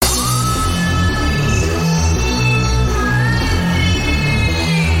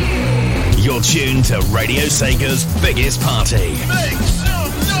listening to Radio Sega's biggest party. Make some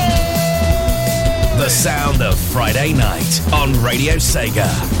noise! The sound of Friday night on Radio Sega.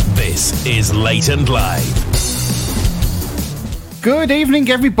 This is Late and Live. Good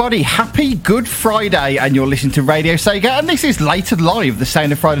evening, everybody. Happy Good Friday, and you're listening to Radio Sega, and this is Late and Live, the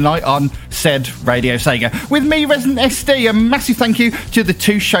sound of Friday night on said Radio Sega. With me, Resident SD, a massive thank you to the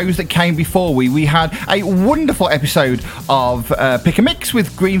two shows that came before we had a wonderful episode of Pick a Mix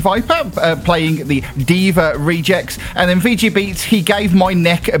with Green Viper playing the Diva Rejects, and then VG Beats, he gave my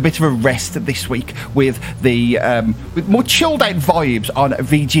neck a bit of a rest this week with the with more chilled out vibes on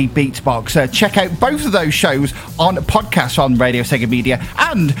VG Beats Box. Check out both of those shows on podcasts on Radio Sega Media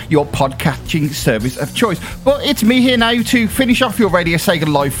and your podcasting service of choice. But it's me here now to finish off your Radio Sega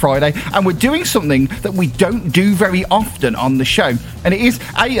Live Friday, and we're doing something that we don't do very often on the show, and it is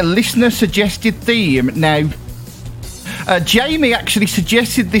a listener suggested theme. Now, Jamie actually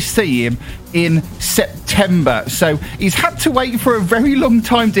suggested this theme in September, so he's had to wait for a very long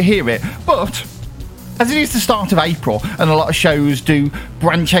time to hear it, but as it is the start of April, and a lot of shows do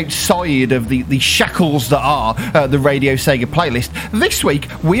branch outside of the shackles that are the Radio Sega playlist, this week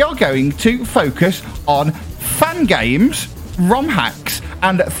we are going to focus on fan games, ROM hacks,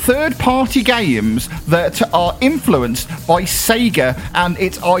 and third-party games that are influenced by Sega and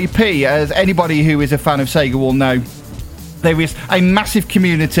its IP. As anybody who is a fan of Sega will know, there is a massive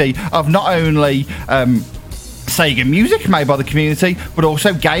community of not only Sega music made by the community, but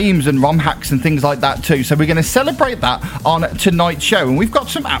also games and ROM hacks and things like that too. So we're going to celebrate that on tonight's show, and we've got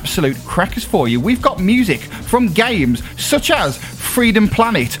some absolute crackers for you. We've got music from games such as Freedom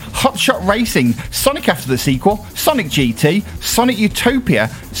Planet, Hot Shot Racing, Sonic After the Sequel, Sonic GT, Sonic Utopia,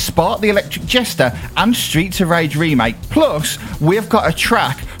 Spark the Electric Jester, and Streets of Rage Remake. Plus, we've got a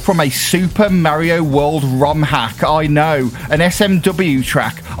track from a Super Mario World ROM hack. I know, an SMW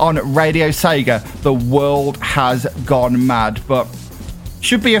track on Radio Sega. The world has gone mad, but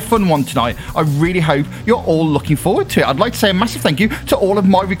should be a fun one tonight. I really hope you're all looking forward to it. I'd like to say a massive thank you to all of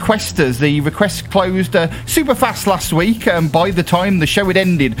my requesters. The requests closed super fast last week, and by the time the show had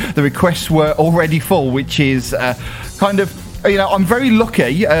ended, the requests were already full, which is kind of, you know, I'm very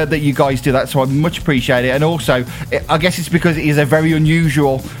lucky that you guys do that, so I much appreciate it. And also, I guess it's because it is a very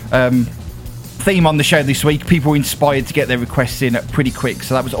unusual theme on the show this week. People were inspired to get their requests in pretty quick,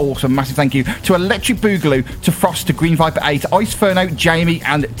 so that was awesome. Massive thank you to Electric Boogaloo, to Frost, to Green Viper 8, Ice Ferno, Jamie,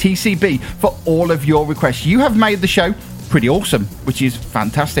 and TCB for all of your requests. You have made the show pretty awesome, which is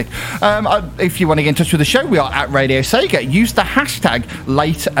fantastic. If you want to get in touch with the show, we are at Radio Sega. Use the hashtag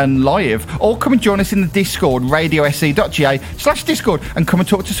Late and Live, or come and join us in the Discord, radiose.ga/Discord, and come and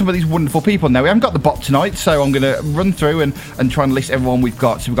talk to some of these wonderful people. Now, we haven't got the bot tonight, so I'm going to run through and try and list everyone we've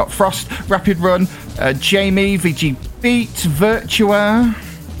got. So we've got Frost, Rapid Run, Jamie, VG Beats, Virtua,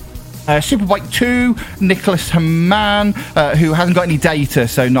 Superbike 2, Nicholas Haman, who hasn't got any data,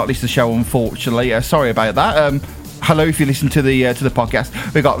 so not list the show, unfortunately. Sorry about that. Hello, if you listen to the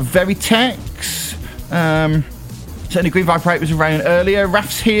podcast. We've got Veritex. Certainly Green Viper 8 was around earlier.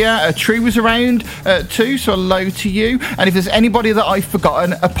 Raf's here. True was around too, so hello to you. And if there's anybody that I've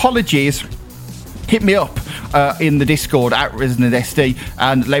forgotten, apologies. Hit me up in the Discord at Resident SD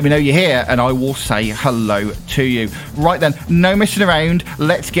and let me know you're here, and I will say hello to you. Right then, no messing around.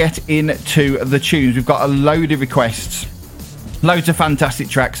 Let's get into the tunes. We've got a load of requests. Loads of fantastic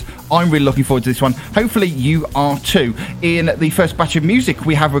tracks. I'm really looking forward to this one. Hopefully you are too. In the first batch of music,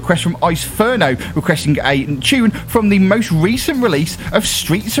 we have a request from Ice Ferno requesting a tune from the most recent release of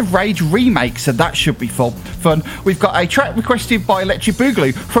Streets of Rage Remake, so that should be fun. We've got a track requested by Electric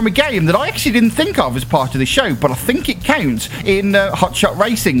Boogaloo from a game that I actually didn't think of as part of the show, but I think it counts in Hot Shot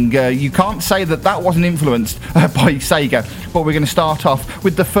Racing. You can't say that wasn't influenced by Sega, but we're going to start off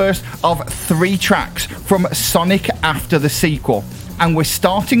with the first of 3 tracks from Sonic After the Sequel. And we're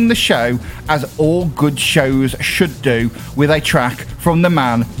starting the show, as all good shows should do, with a track from the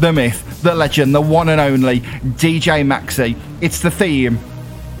man, the myth, the legend, the one and only DJ Maxi. It's the theme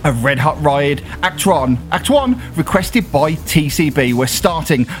of Red Hot Ride Act 1. Act 1, requested by TCB. We're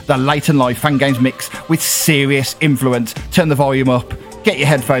starting the Late and Live fan games mix with serious influence. Turn the volume up, get your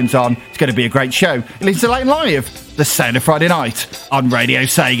headphones on. It's going to be a great show. Listen to Late and Live, the sound of Friday night on Radio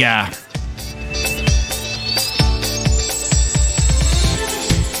Sega.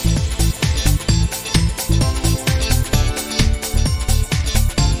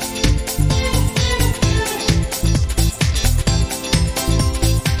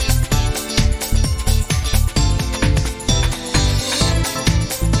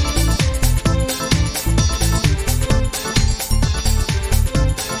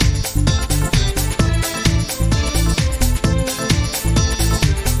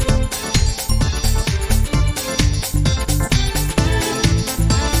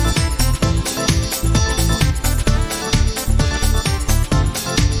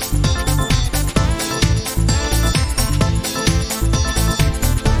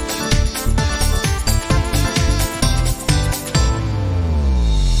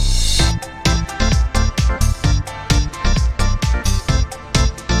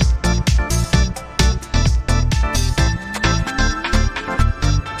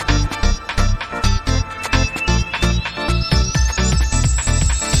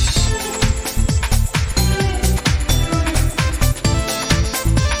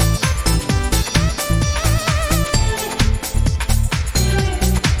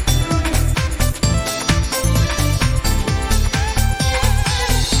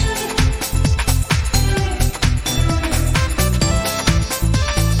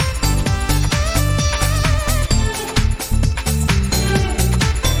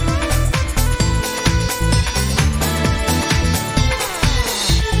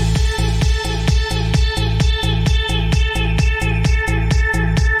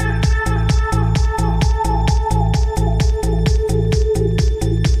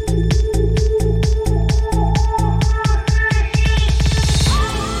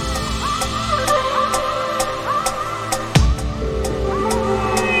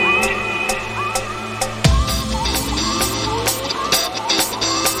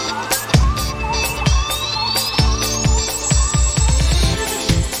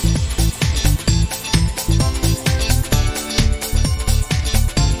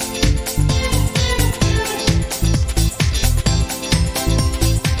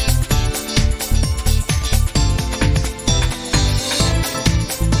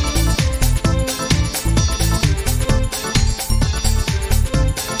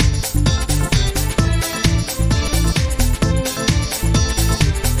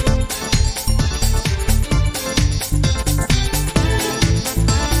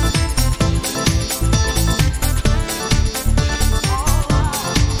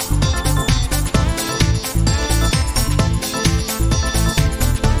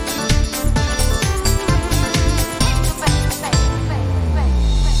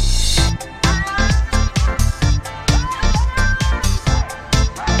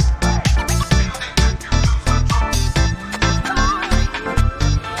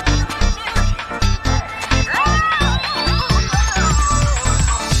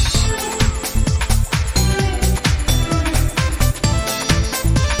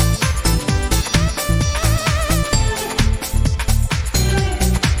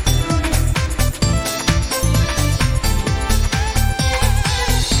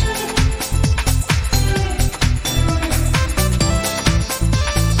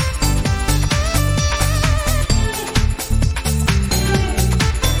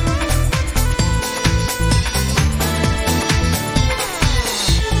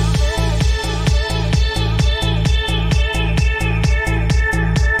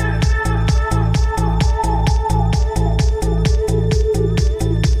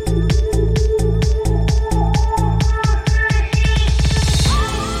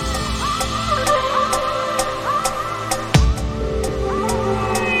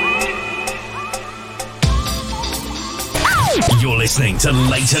 listening to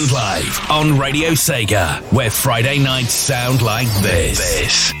Late and Live on Radio Sega, where Friday nights sound like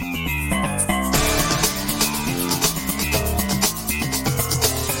this.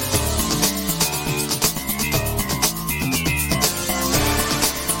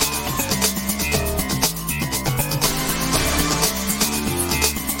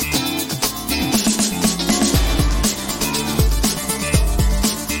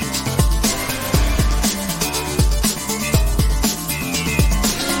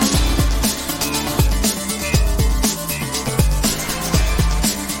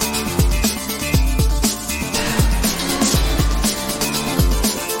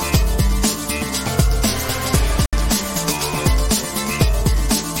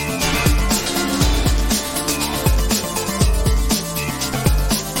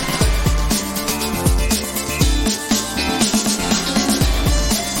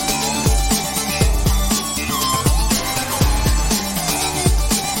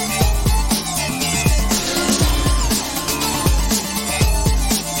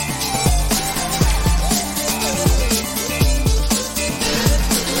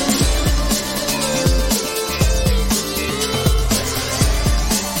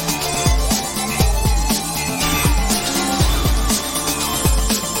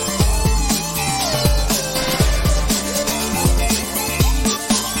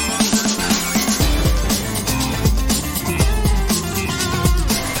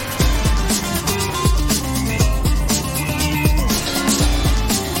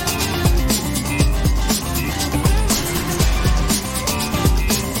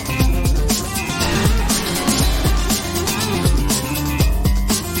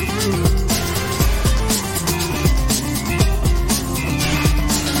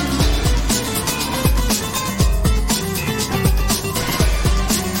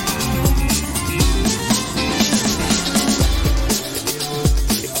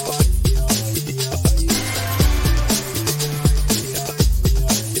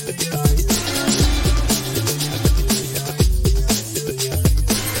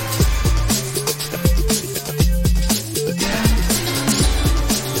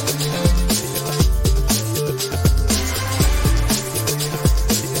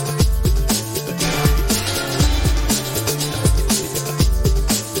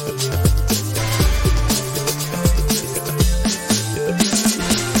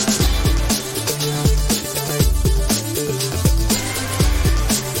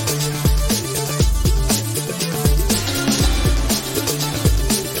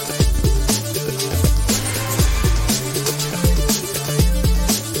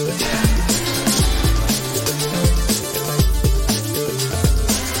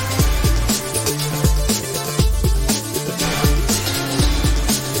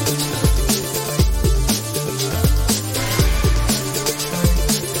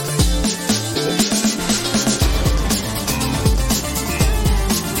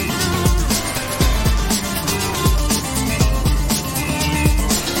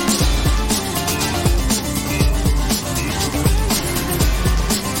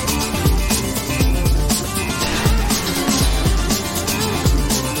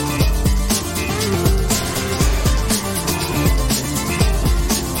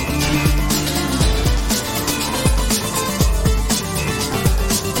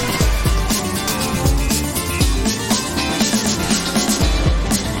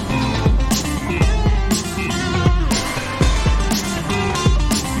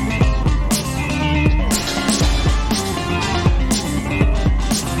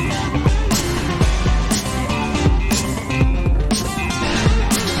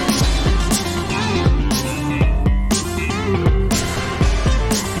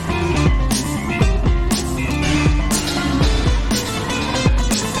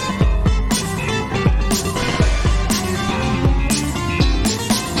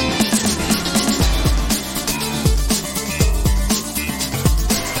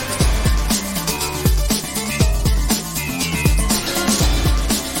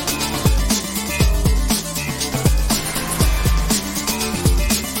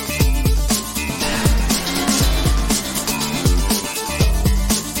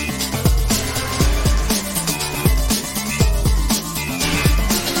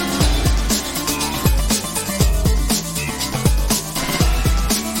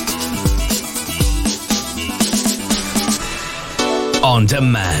 On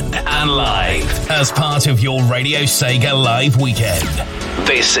demand and live as part of your Radio Sega Live weekend.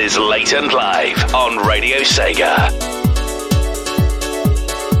 This is Late and Live on Radio Sega.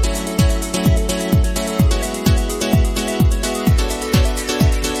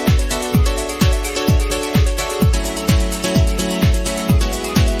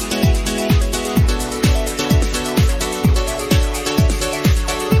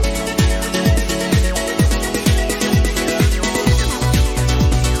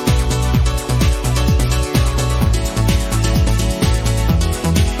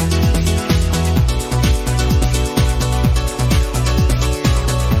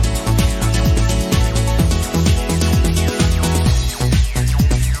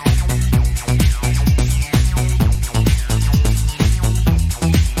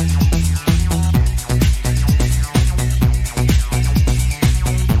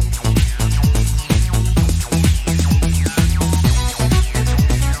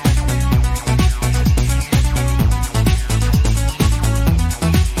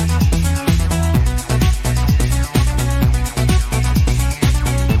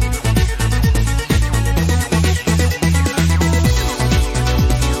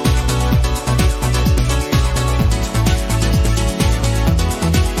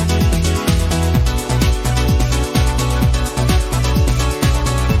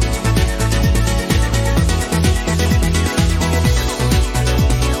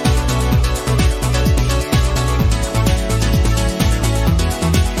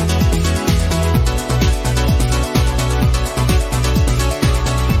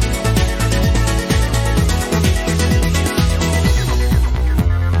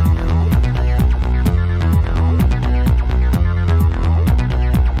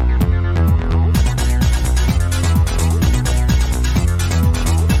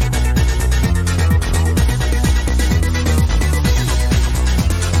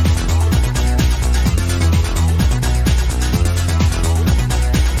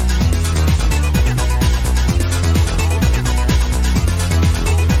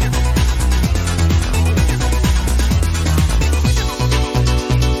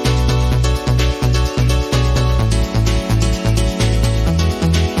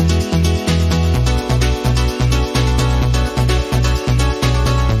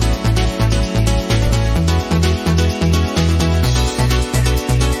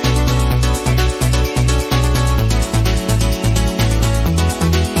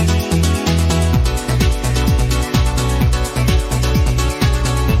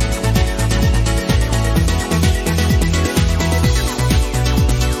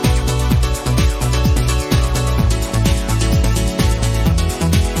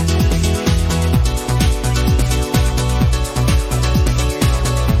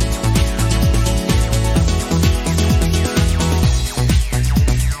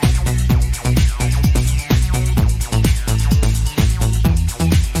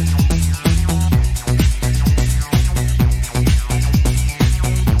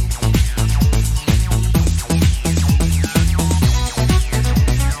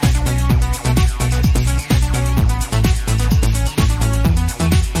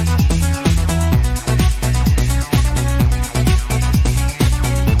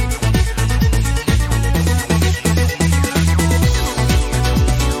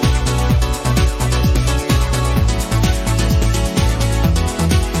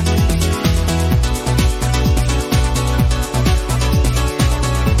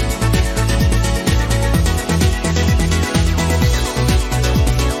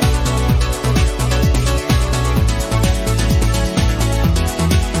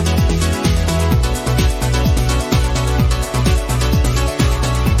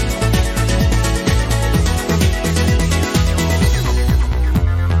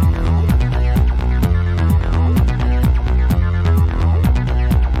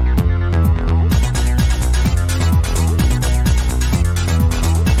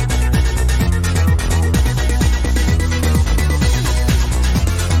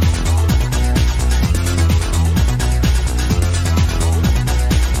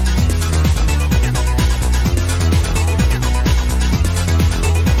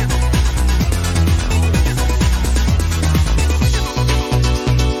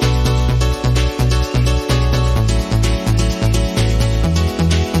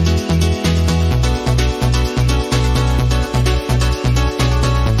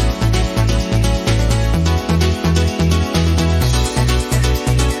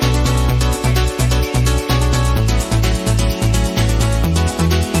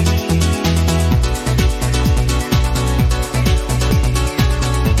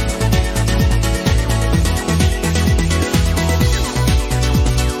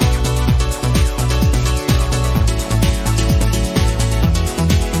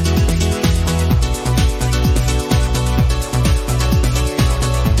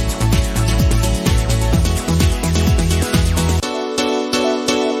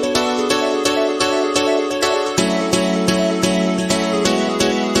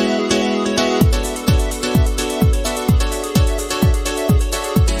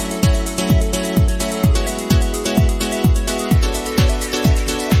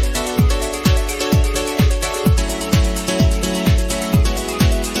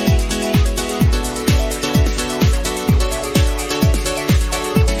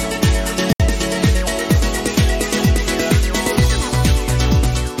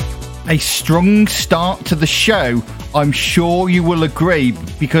 a strong start to the show. I'm sure you will agree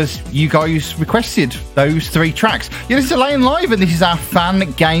because you guys requested those 3 tracks. You're listening to Late Live, and this is our fan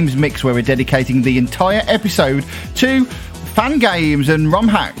games mix where we're dedicating the entire episode to fan games and ROM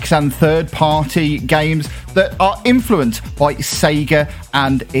hacks and third-party games that are influenced by Sega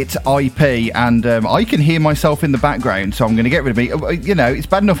and its IP. And I can hear myself in the background, so I'm going to get rid of me. You know, it's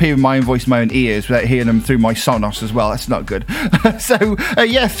bad enough hearing my own voice in my own ears without hearing them through my Sonos as well. That's not good. So,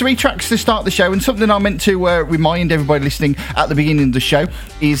 3 tracks to start the show. And something I meant to remind everybody listening at the beginning of the show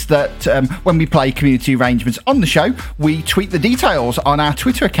is that when we play community arrangements on the show, we tweet the details on our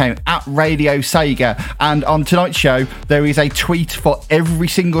Twitter account at Radio Sega. And on tonight's show, there is a tweet for every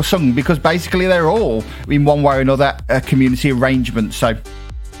single song because basically they're all in one way or another a community arrangement. So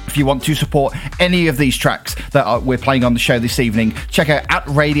if you want to support any of these tracks that we're playing on the show this evening, check out at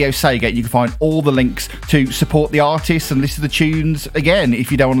Radio Sega. You can find all the links to support the artists and listen to the tunes. Again,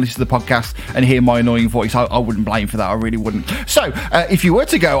 if you don't want to listen to the podcast and hear my annoying voice, I wouldn't blame for that. I really wouldn't. So if you were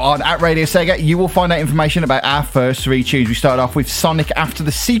to go on at Radio Sega, you will find out information about our first 3 tunes. We started off with Sonic After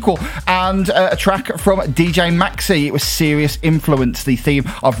the Sequel and a track from DJ Maxi. It was Serious Influence, the theme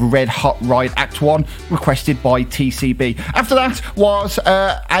of Red Hot Ride Act 1, requested by TCB. After that was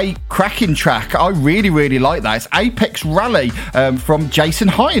a cracking track. I really, really like that. It's Apex Rally from Jason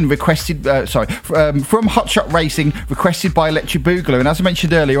Hine, requested, from Hot Shot Racing, requested by Electric Boogaloo. And as I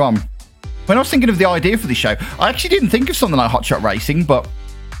mentioned earlier on, when I was thinking of the idea for the show, I actually didn't think of something like Hot Shot Racing, but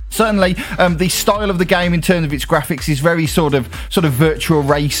certainly, the style of the game in terms of its graphics is very sort of virtual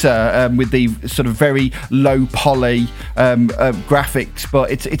racer with the sort of very low poly graphics.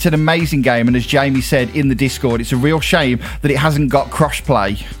 But it's an amazing game, and as Jamie said in the Discord, it's a real shame that it hasn't got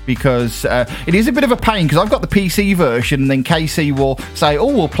crossplay because it is a bit of a pain. Because I've got the PC version, and then Casey will say, "Oh,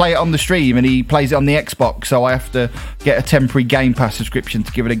 we'll play it on the stream," and he plays it on the Xbox, so I have to get a temporary Game Pass subscription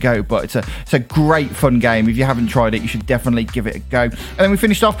to give it a go. But it's a great fun game. If you haven't tried it, you should definitely give it a go. And then we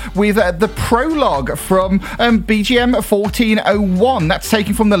finished off with the prologue from BGM 1401. That's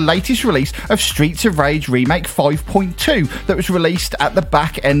taken from the latest release of Streets of Rage Remake 5.2 that was released at the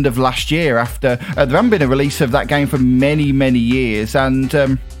back end of last year after there hadn't been a release of that game for many, many years.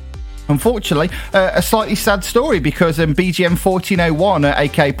 And unfortunately, a slightly sad story because BGM 1401,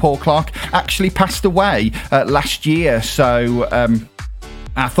 aka Paul Clark, actually passed away last year. So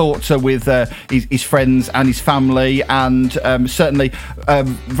our thoughts are with his friends and his family, and certainly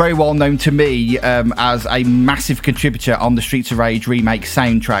very well known to me as a massive contributor on the Streets of Rage remake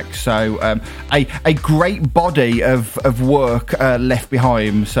soundtrack. So a great body of work left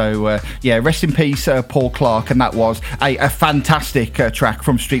behind. So rest in peace, Paul Clark. And that was a fantastic track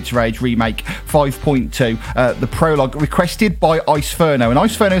from Streets of Rage remake 5.2, the prologue, requested by Iceferno. And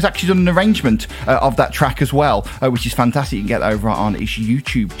Iceferno has actually done an arrangement of that track as well, which is fantastic. You can get that over on his YouTube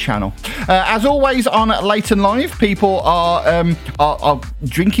channel. As always on Late and Live, people are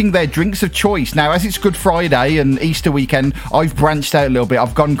drinking their drinks of choice. Now, as it's Good Friday and Easter weekend, I've branched out a little bit.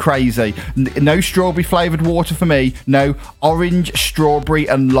 I've gone crazy. No strawberry flavoured water for me. No orange, strawberry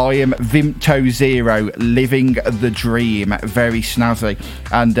and lime Vimto Zero. Living the dream. Very snazzy.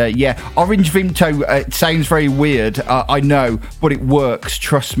 And orange Vimto, it sounds very weird. I know, but it works.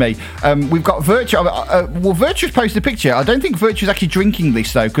 Trust me. We've got Virtue. Virtue's posted a picture. I don't think Virtue's actually drinking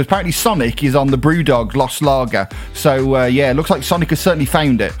this though, because apparently Sonic is on the Brewdog Lost Lager. So it looks like Sonic has certainly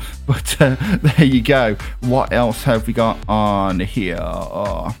found it. But there you go. What else have we got on here?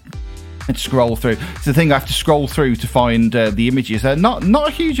 Let's scroll through. It's the thing I have to scroll through to find the images. Not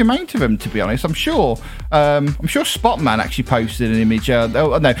a huge amount of them, to be honest. I'm sure Spotman actually posted an image.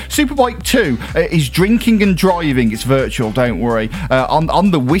 No, Superbike 2 is drinking and driving. It's virtual, don't worry.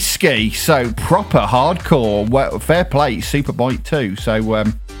 On the whiskey, so proper hardcore. Well, fair play, Superbike 2. So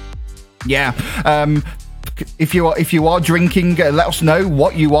if you are drinking, let us know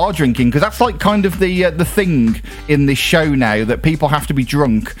what you are drinking, because that's like kind of the thing in this show now, that people have to be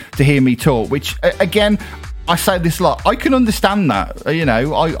drunk to hear me talk, which again, I say this a lot. I can understand that.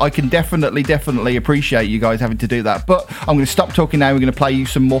 I can definitely appreciate you guys having to do that. But I'm going to stop talking now. We're going to play you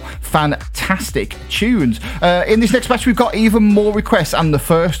some more fantastic tunes. In this next batch, we've got even more requests, and the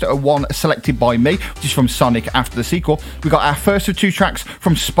first one selected by me, which is from Sonic After the Sequel. We've got our first of 2 tracks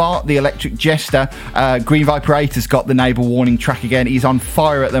from Spark, the Electric Jester. Green Viper 8 has got the Neighbour Warning track again. He's on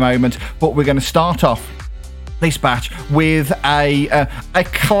fire at the moment. But we're going to start off this batch with a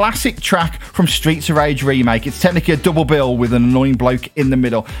classic track from Streets of Rage Remake. It's technically a double bill with an annoying bloke in the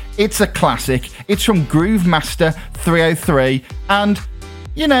middle. It's a classic. It's from Groove Master 303, and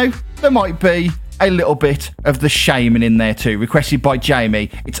there might be a little bit of the Shaman in there too, requested by Jamie.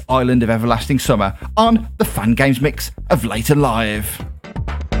 It's Island of Everlasting Summer on the Fan Games mix of Late and Live.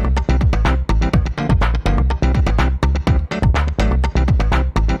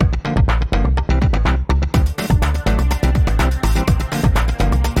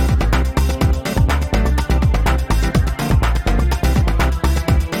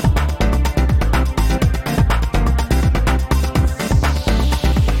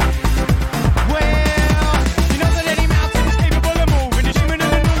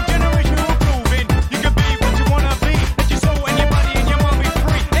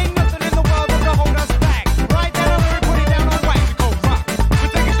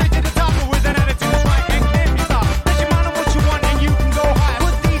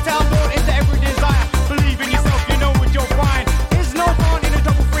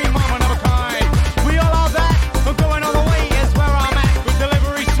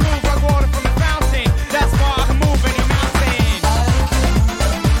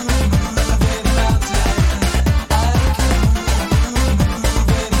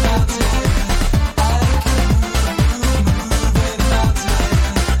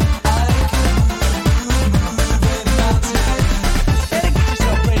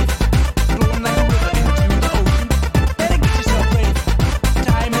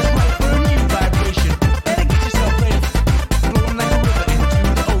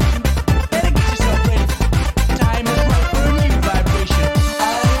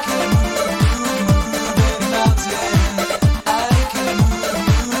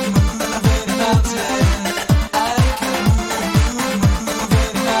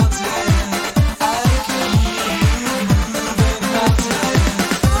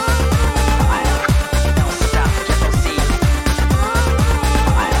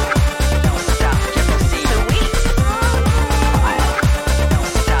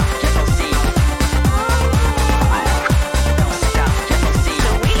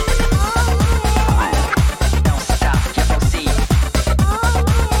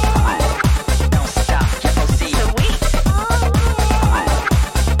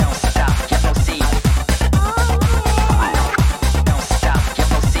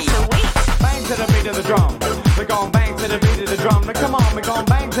 we gon'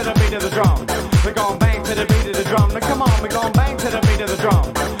 bang to the beat of the drum. We gon' bang to the beat of the drum. Now come on, we gon' bang to the beat of the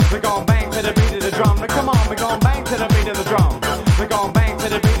drum. We gon' bang to the beat of the drum. Now come on, we gon' bang to the beat of the drum. We gon' bang to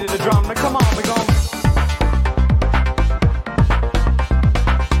the beat of the drum. Now come on, we gon'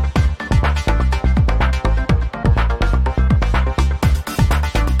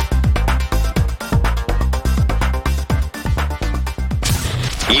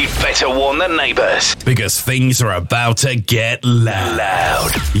 You'd better warn the neighbours, because things are about to get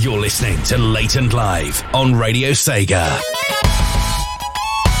loud. You're listening to Latent Live on Radio Sega.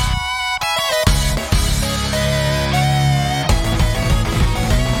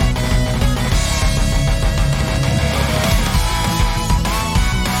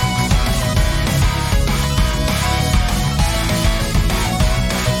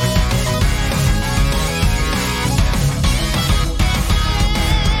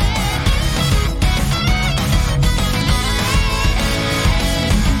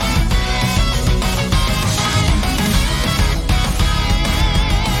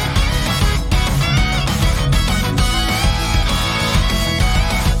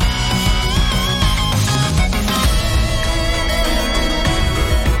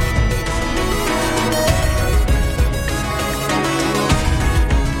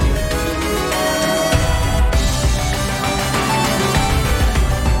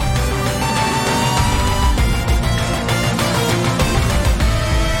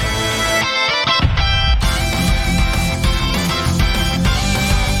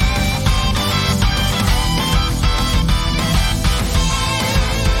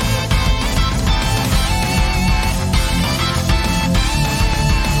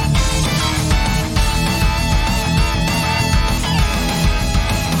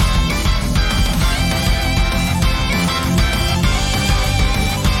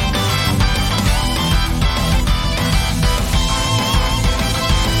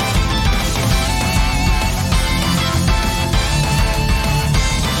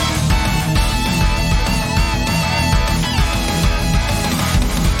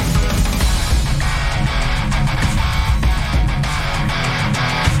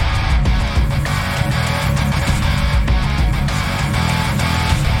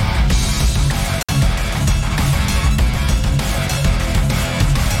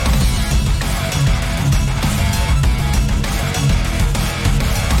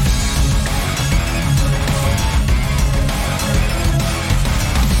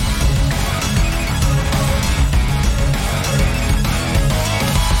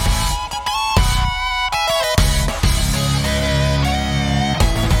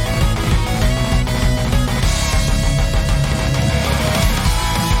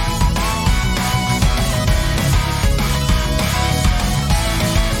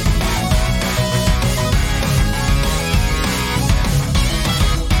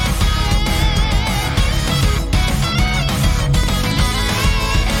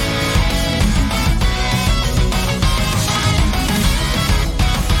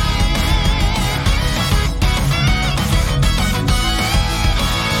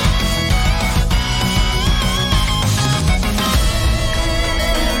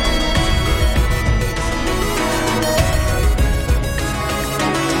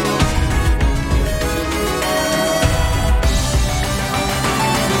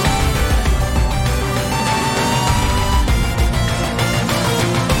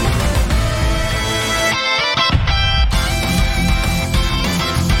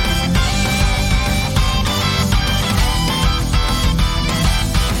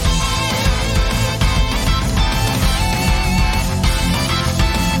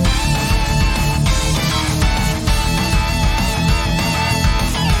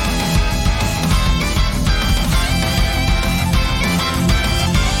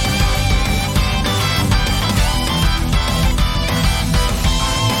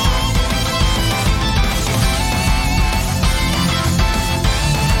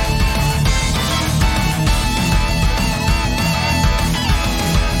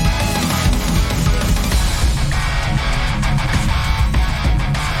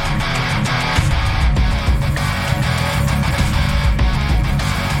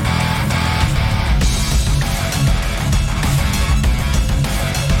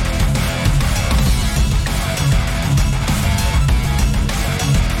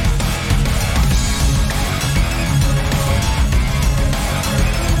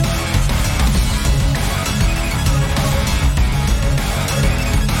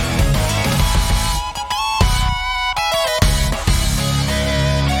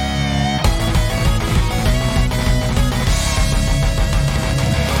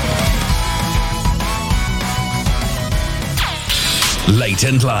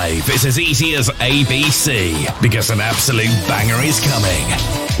 Latent Live is as easy as ABC because an absolute banger is coming.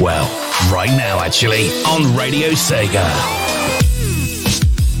 Well, right now actually, on Radio Sega.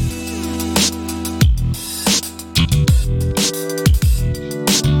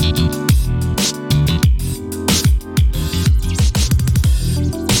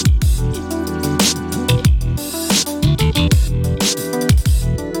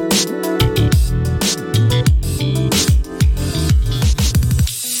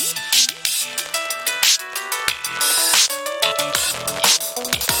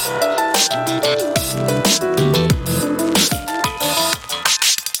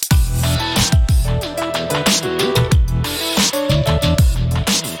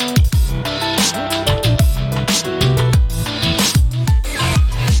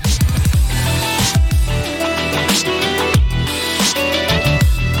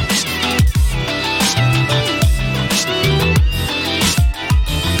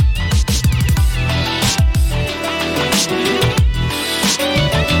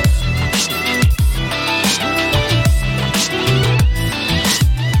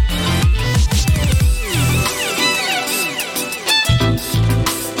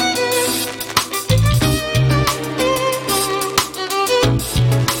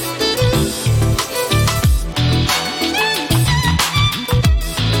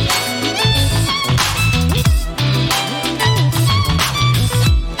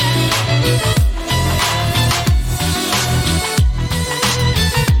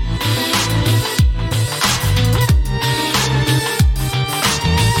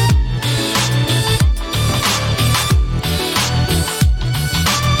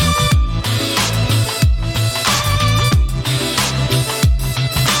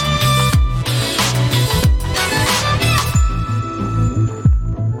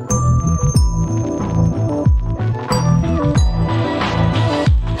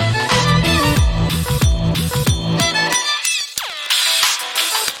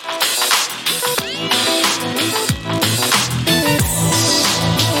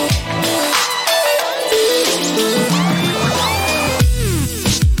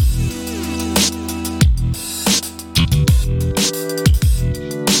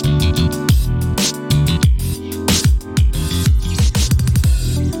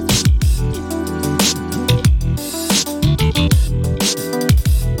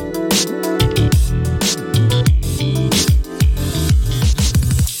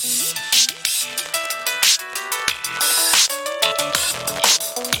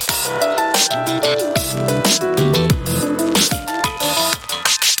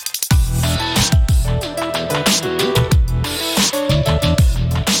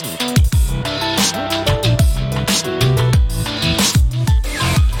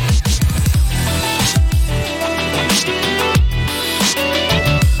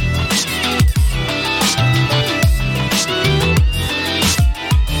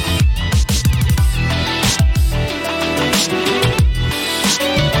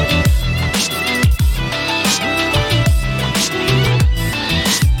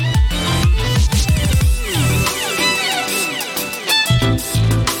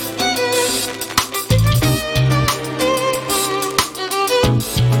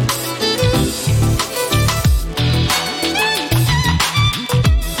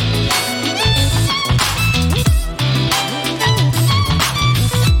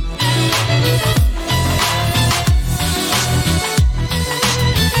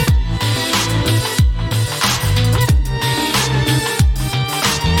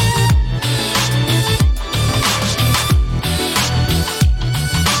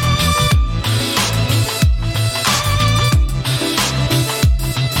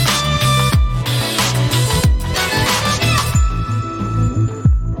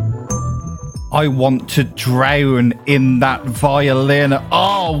 I Want to Drown in That Violin.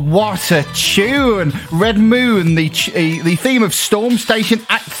 Oh, what a tune! Red Moon, the theme of Storm Station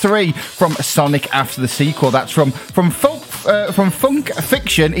Act 3 from Sonic After the Sequel. That's from Funk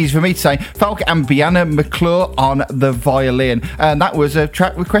Fiction, is for me to say, Falk and Bianna McClure on the violin. And that was a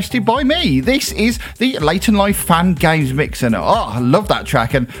track requested by me. This is the Latent Live Fan Games Mix. And I love that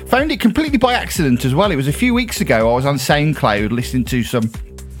track and found it completely by accident as well. It was a few weeks ago. I was on SoundCloud listening to some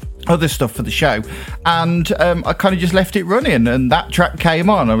other stuff for the show, and I kind of just left it running, and that track came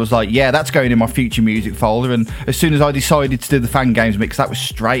on. I was like, yeah, that's going in my future music folder. And as soon as I decided to do the Fan Games mix, that was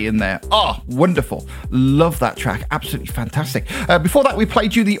straight in there. Oh, wonderful. Love that track. Absolutely fantastic. Before that, we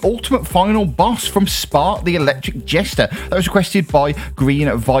played you the Ultimate Final Boss from Spark the Electric Jester. That was requested by Green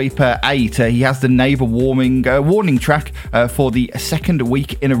Viper 8. He has the neighbour warning track for the second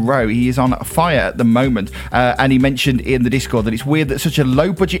week in a row. He is on fire at the moment, and he mentioned in the Discord that it's weird that such a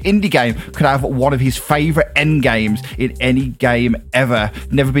low budget indie game could have one of his favourite end games in any game ever.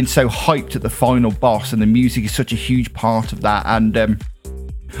 Never been so hyped at the final boss, and the music is such a huge part of that. And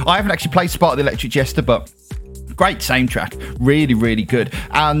I haven't actually played Spark the Electric Jester, but great soundtrack, really, really good.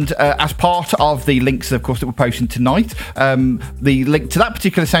 And as part of the links, of course, that we're posting tonight, the link to that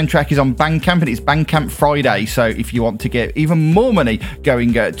particular soundtrack is on Bandcamp, and it's Bandcamp Friday. So if you want to get even more money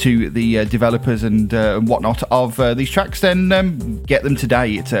going to the developers and whatnot of these tracks, then get them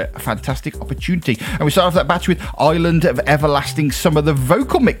today. It's a fantastic opportunity. And we start off that batch with Island of Everlasting Summer, the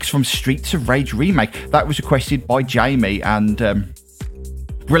vocal mix from Streets of Rage Remake. That was requested by Jamie, and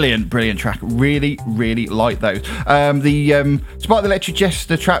brilliant track. Really like those. The Spark the Electric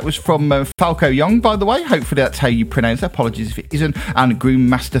Jester track was from Falco Young, by the way. Hopefully that's how you pronounce it. Apologies if it isn't. And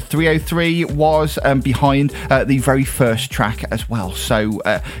Groommaster 303 was behind the very first track as well. So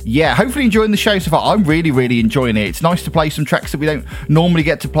yeah, hopefully enjoying the show so far. I'm really enjoying it. It's nice to play some tracks that we don't normally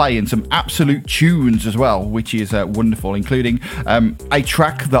get to play, and some absolute tunes as well, which is wonderful, including a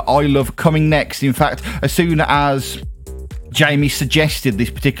track that I love coming next. In fact, as soon as Jamie suggested this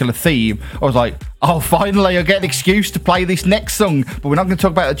particular theme, I was like, oh, finally I get an excuse to play this next song. But we're not going to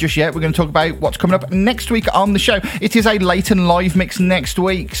talk about it just yet. We're going to talk about what's coming up next week on the show. It is a Leighton live mix next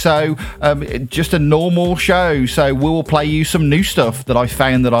week, so just a normal show. So we'll play you some new stuff that I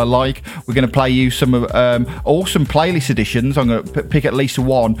found that I like. We're going to play you some awesome playlist editions. I'm going to pick at least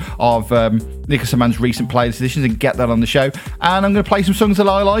one of Nicholas Man's recent playlist editions and get that on the show. And I'm going to play some songs that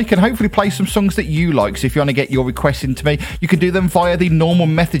I like, and hopefully play some songs that you like. So if you want to get your requests into me, you can do them via the normal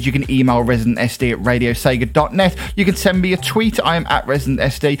method. You can email residentsd@radiosega.net. You can send me a tweet. I am at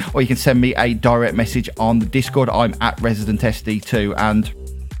residentsd, or you can send me a direct message on the Discord. I'm at residentsd too. And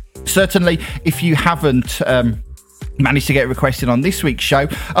certainly, if you haven't managed to get requested on this week's show,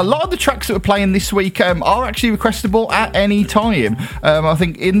 a lot of the tracks that we're playing this week are actually requestable at any time. I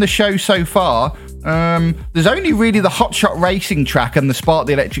think in the show so far, there's only really the Hot Shot Racing track and the Spark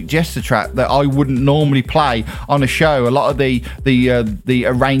the Electric Jester track that I wouldn't normally play on a show. A lot of the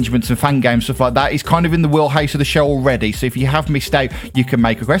arrangements and fan game stuff like that is kind of in the wheelhouse of the show already. So if you have missed out, you can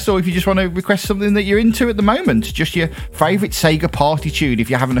make a request, or if you just want to request something that you're into at the moment, just your favourite Sega party tune,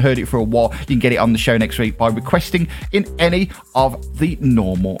 if you haven't heard it for a while, you can get it on the show next week by requesting in any of the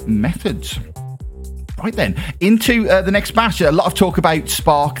normal methods. Right then, into the next batch. A lot of talk about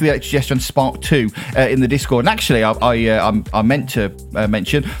Spark the Electric Jester and Spark 2 in the Discord. And actually, I meant to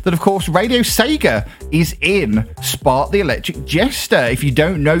mention that, of course, Radio Sega is in Spark the Electric Jester. If you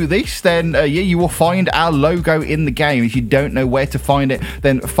don't know this, then yeah, you will find our logo in the game. If you don't know where to find it,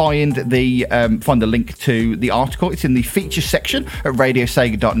 then find the link to the article. It's in the features section at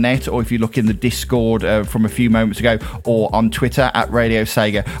radiosega.net, or if you look in the Discord from a few moments ago, or on Twitter at Radio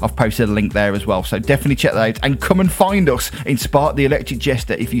Sega, I've posted a link there as well. So definitely check that out and come and find us in Spark the Electric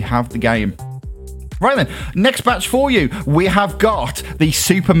Jester if you have the game. Right then, next batch for you, we have got the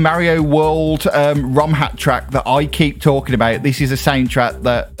Super Mario World ROM hack track that I keep talking about. This is a soundtrack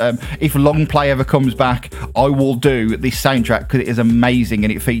that, if Long Play ever comes back, I will do this soundtrack because it is amazing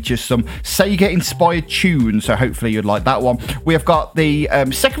and it features some Sega-inspired tunes, so hopefully you'd like that one. We have got the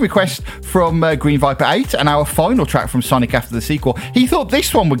second request from Green Viper 8 and our final track from Sonic After the Sequel. He thought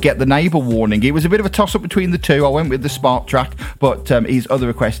this one would get the neighbour warning. It was a bit of a toss-up between the two. I went with the Spark track, but his other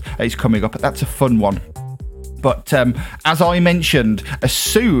request is coming up. That's a fun one. But as I mentioned, as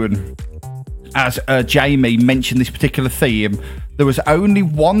soon as Jamie mentioned this particular theme, there was only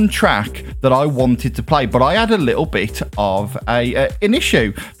one track that I wanted to play, but I had a little bit of an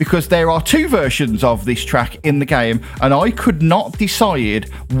issue because there are two versions of this track in the game, and I could not decide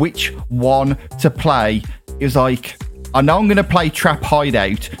which one to play. It was like, I know I'm going to play Trap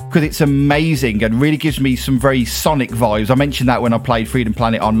Hideout because it's amazing and really gives me some very Sonic vibes. I mentioned that when I played Freedom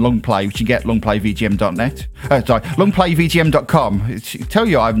Planet on Longplay, which you get longplayvgm.net. longplayvgm.com. I tell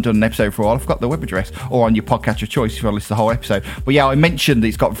you I haven't done an episode for a while. I've got the web address, or on your podcatcher choice if you want to listen to the whole episode. But yeah, I mentioned that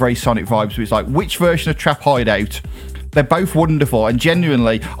it's got very Sonic vibes. So it's like, which version of Trap Hideout? They're both wonderful, and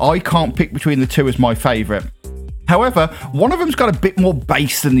genuinely, I can't pick between the two as my favourite. However, one of them's got a bit more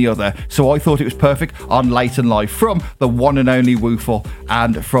bass than the other, so I thought it was perfect on Leighton Live from the one and only Wooful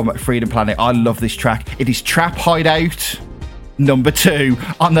and from Freedom Planet. I love this track. It is Trap Hideout number 2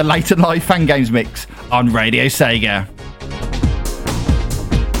 on the Late and Live Fan Games Mix on Radio Sega.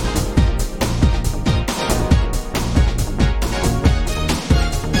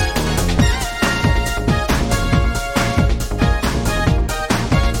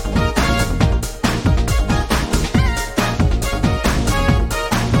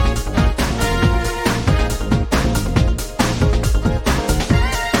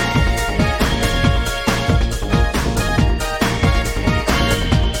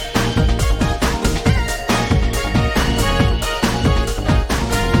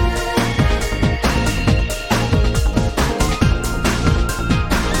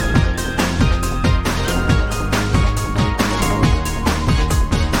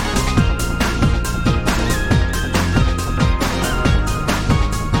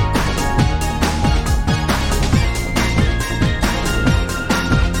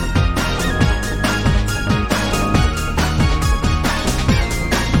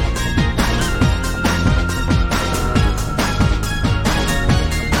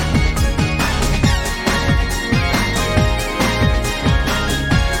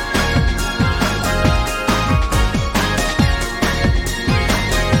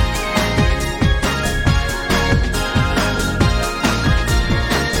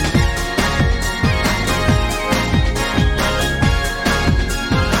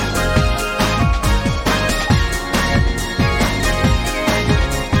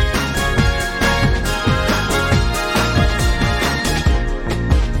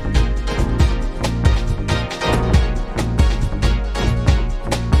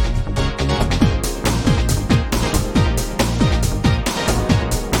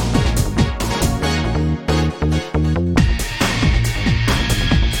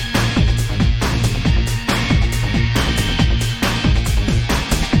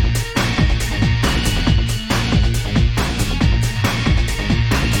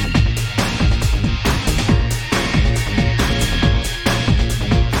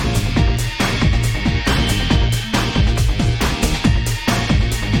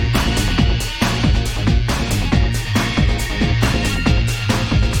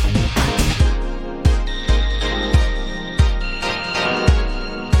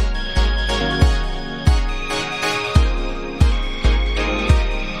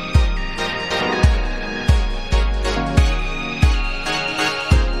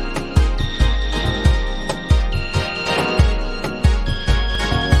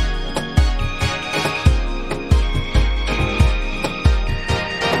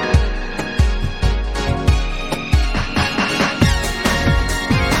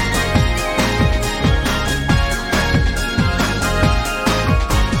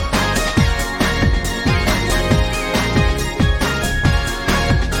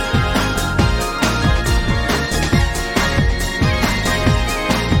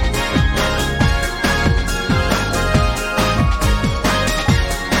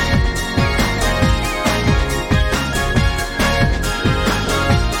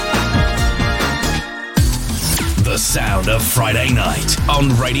 sound of Friday night on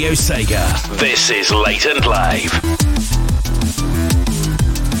Radio Sega. This is Late and Live.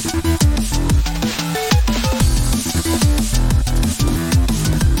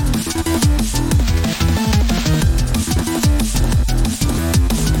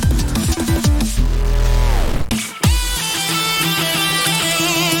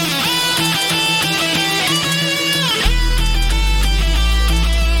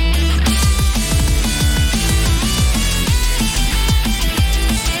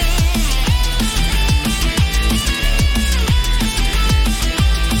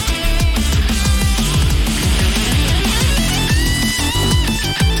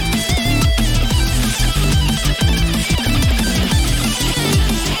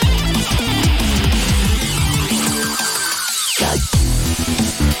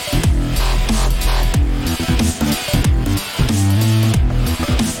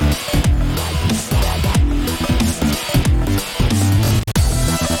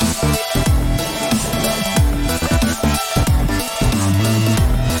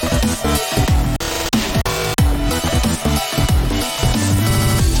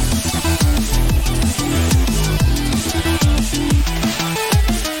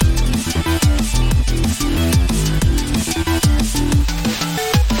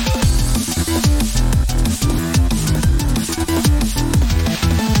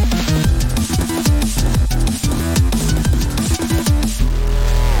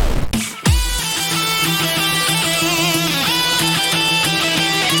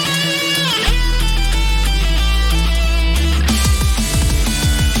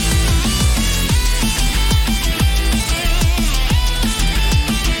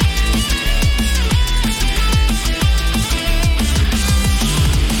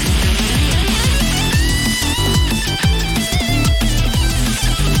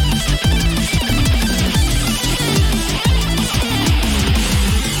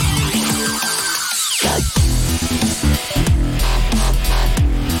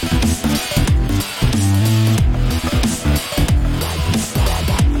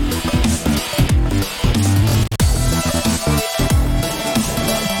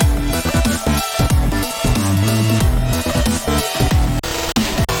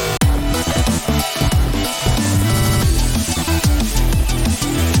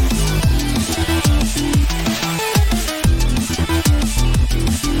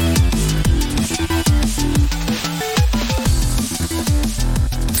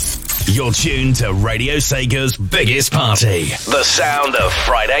 You're tuned to Radio Sega's biggest party. The sound of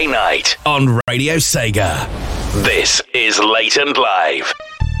Friday night on Radio Sega. This is Latent Live.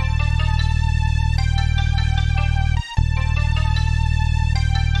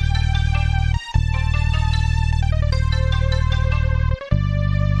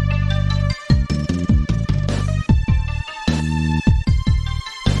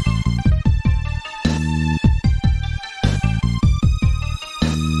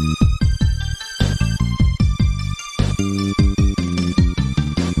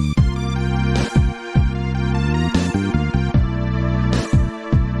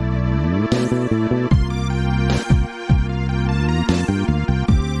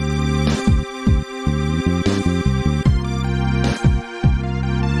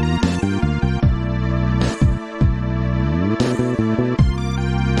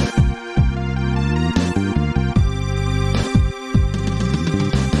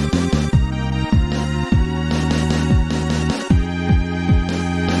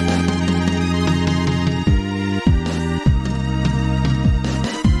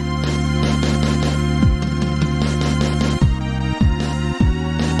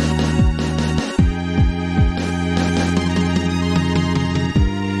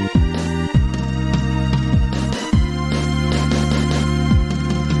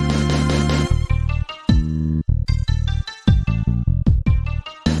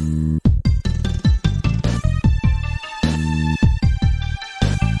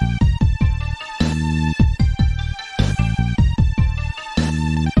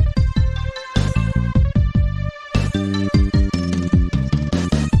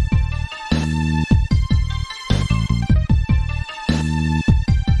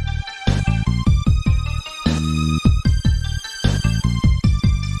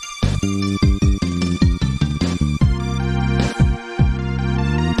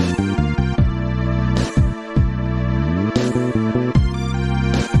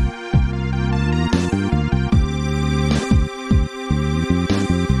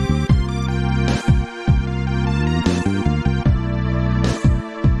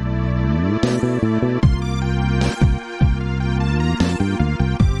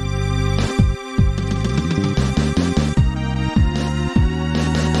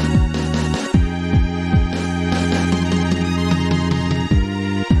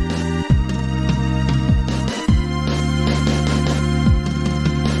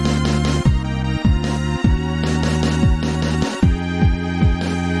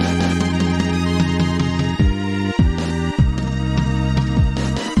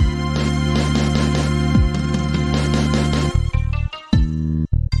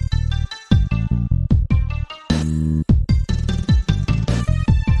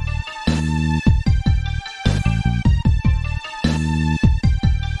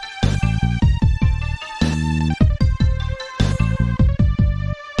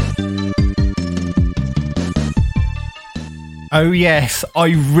 Oh yes,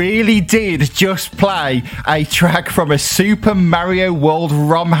 I really did just play a track from a Super Mario World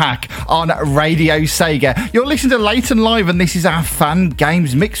ROM hack on Radio Sega. You're listening to Latent Live, and this is our fan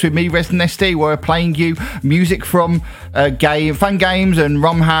games mix with me, Resident SD, where we're playing you music from fan games and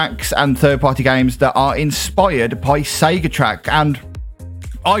ROM hacks and third-party games that are inspired by Sega Track. And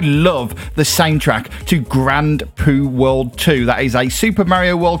I love the soundtrack to Grand Poo World 2. That is a Super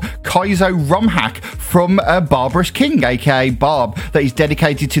Mario World Kaizo ROM hack from Barbarous King, aka Barb, that is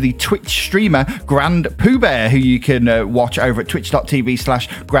dedicated to the Twitch streamer Grand Pooh Bear, who you can watch over at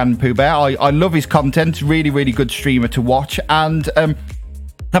twitch.tv/Grand Pooh Bear. I love his content. Really, really good streamer to watch. And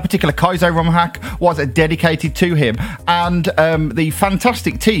that particular Kaizo ROM hack was dedicated to him, and the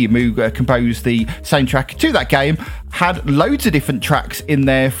fantastic team who composed the soundtrack to that game had loads of different tracks in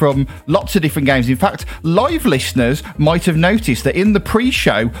there from lots of different games. In fact, live listeners might have noticed that in the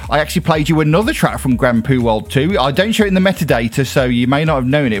pre-show, I actually played you another track from Grand Poo World 2. I don't show it in the metadata, so you may not have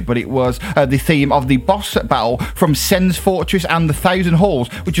known it, but it was the theme of the boss battle from Sen's Fortress and the Thousand Halls,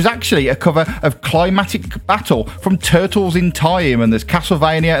 which was actually a cover of Climatic Battle from Turtles in Time, and there's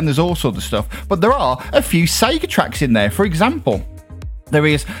Castlevania, and there's all sorts of stuff. But there are a few Sega tracks in there. For example, there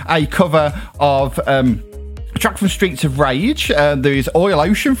is a cover of a track from Streets of Rage. There is Oil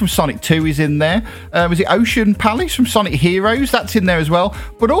Ocean from Sonic 2 is in there. Was it Ocean Palace from Sonic Heroes? That's in there as well.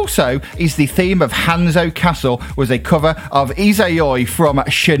 But also is the theme of Hanzo Castle, was a cover of Izayoi from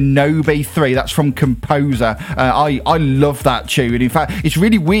Shinobi 3. That's from Composer. I love that tune. In fact, it's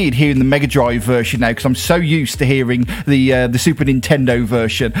really weird hearing the Mega Drive version now, because I'm so used to hearing the Super Nintendo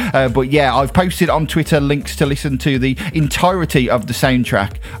version. But yeah, I've posted on Twitter links to listen to the entirety of the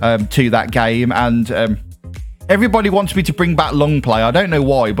soundtrack to that game, and Everybody wants me to bring back long play. I don't know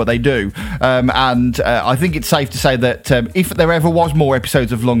why, but they do. And I think it's safe to say that if there ever was more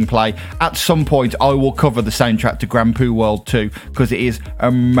episodes of long play, at some point I will cover the soundtrack to Grand Poo World 2 because it is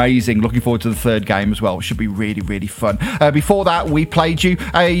amazing. Looking forward to the third game as well. It should be really, really fun. Before that, we played you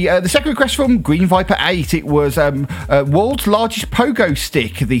the second request from Green Viper 8. It was World's Largest Pogo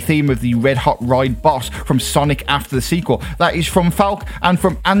Stick, the theme of the Red Hot Ride boss from Sonic after the sequel. That is from Falk and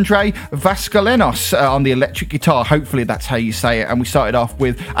from Andre Vascalenos on the electric guitar. Hopefully that's how you say it. And we started off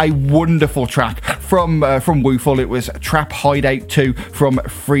with a wonderful track from Wooful. It was Trap Hideout 2 from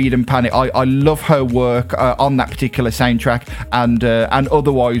Freedom Planet. I love her work on that particular soundtrack, and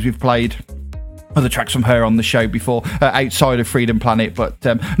otherwise we've played other tracks from her on the show before, outside of Freedom Planet, but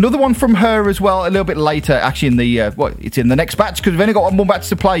another one from her as well a little bit later, actually in the it's in the next batch because we've only got one more batch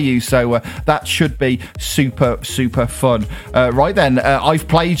to play you, so that should be super fun. Right then, I've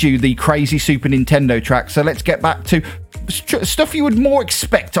played you the crazy Super Nintendo track, so let's get back to stuff you would more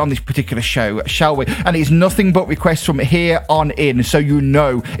expect on this particular show, shall we? And it's nothing but requests from here on in, so you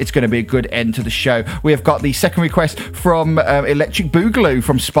know it's going to be a good end to the show. We have got the second request from Electric Boogaloo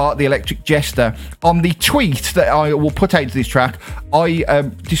from Spark the Electric Jester. On the tweet that I will put out to this track, I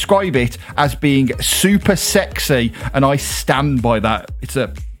describe it as being super sexy, and I stand by that. It's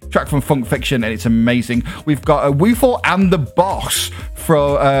a track from Funk Fiction, and it's amazing. We've got a Wooful and the Boss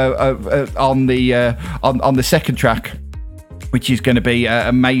from on the second track, which is going to be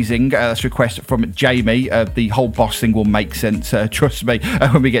amazing. That's a request from Jamie. The whole boss thing will make sense, trust me,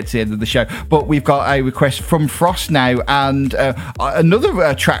 when we get to the end of the show. But we've got a request from Frost now, and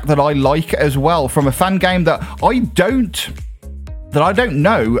another track that I like as well from a fan game that I don't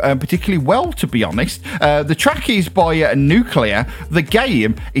know particularly well, to be honest. The track is by Nuclear. The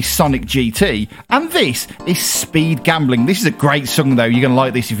game is Sonic GT. And this is Speed Gambling. This is a great song, though. You're going to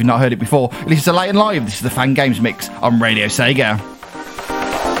like this if you've not heard it before. This is a Late and Live. This is the Fan Games Mix on Radio Sega.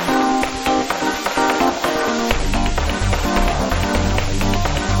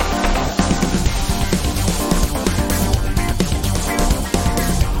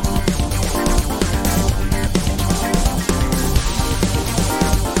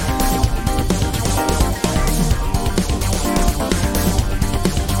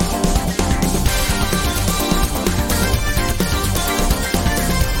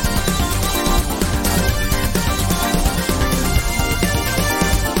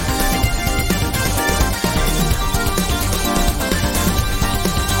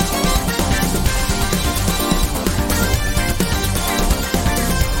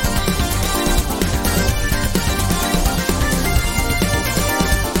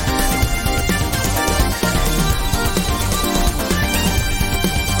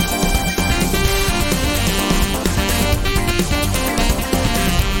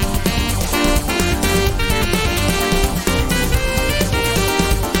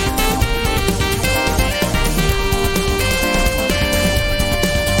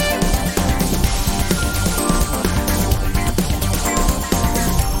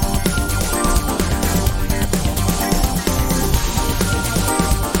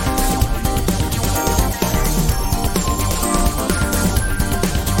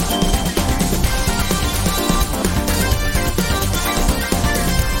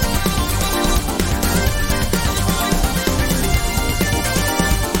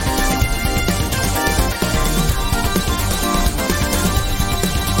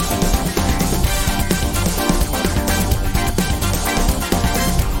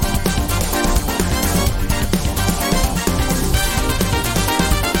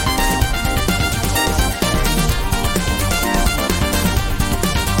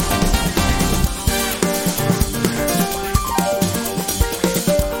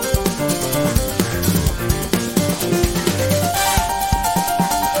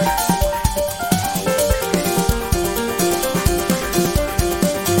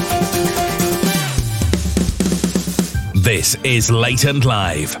 This is Latent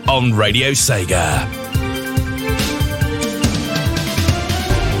Live on Radio Sega.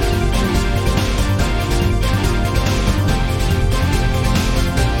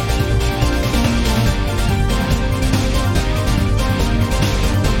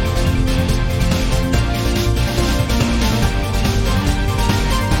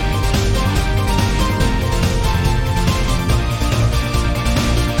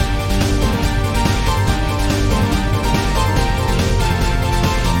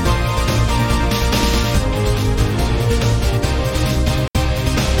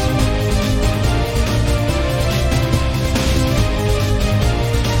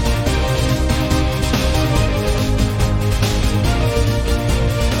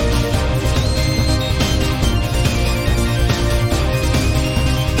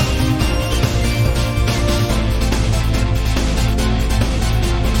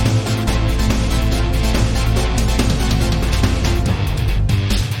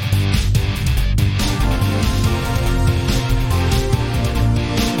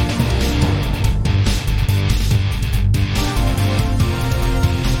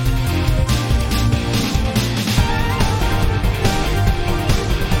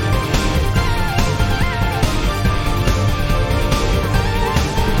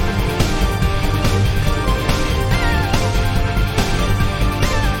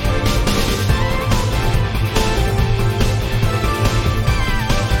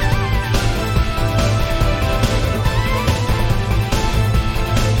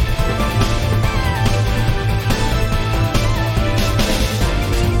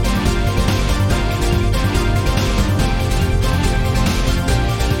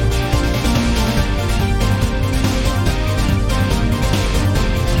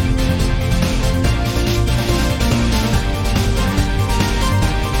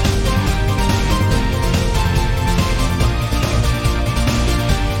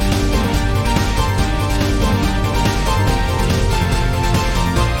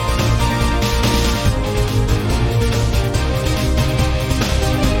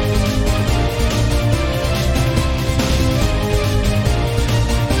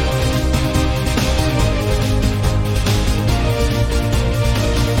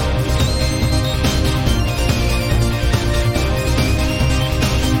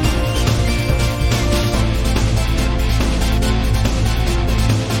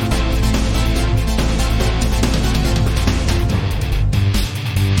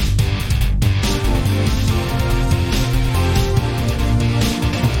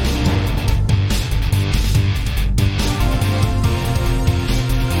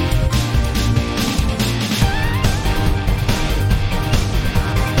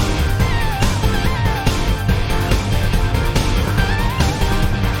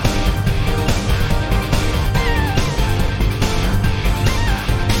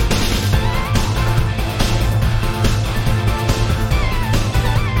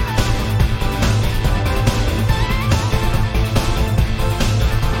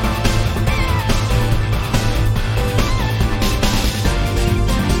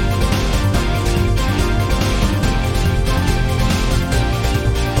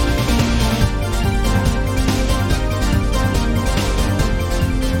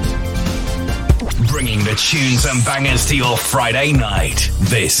 some bangers to your Friday night.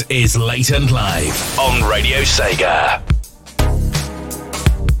 This is Latent Live on Radio Sega.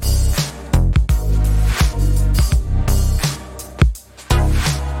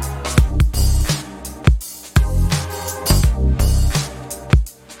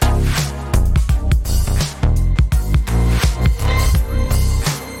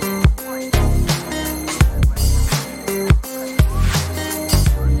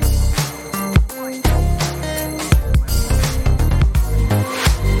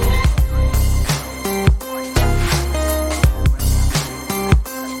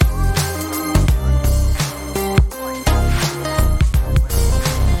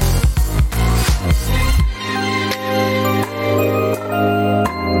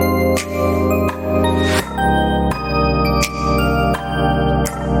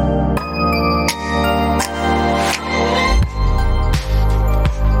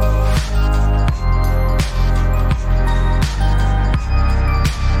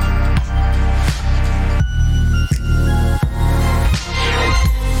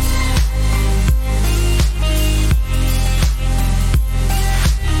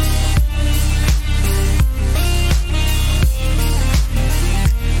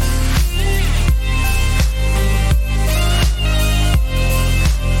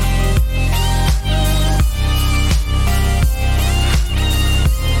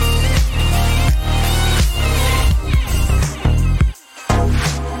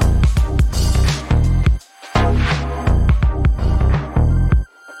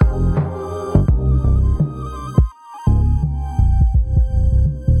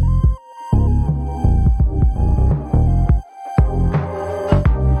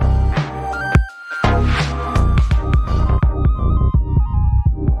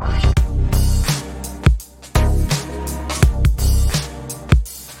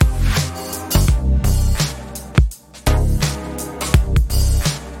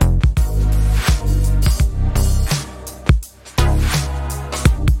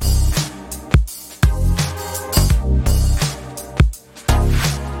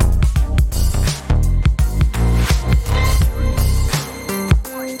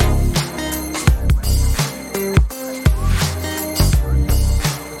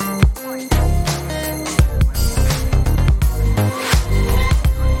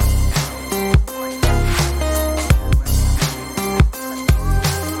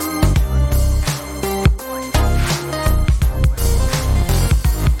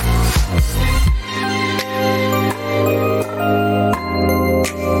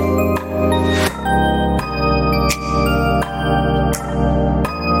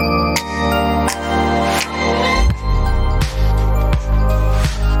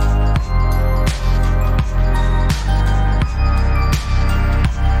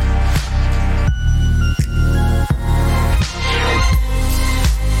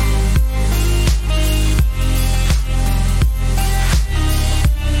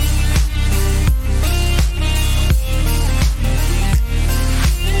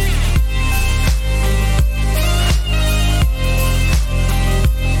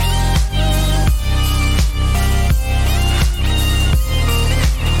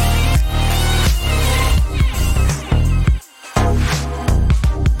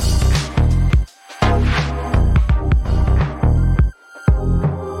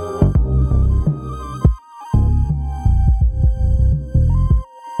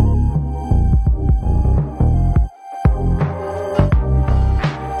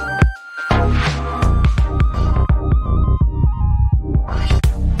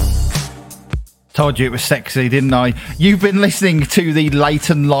 Told you it was sexy, didn't I? You've been listening to the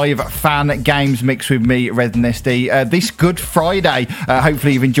Latent Live Fan Games Mix with me, Resident SD. This Good Friday,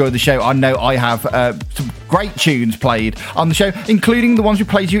 hopefully you've enjoyed the show. I know I have. Some great tunes played on the show, including the ones we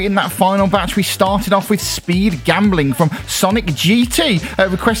played you in that final batch. We started off with Speed Gambling from Sonic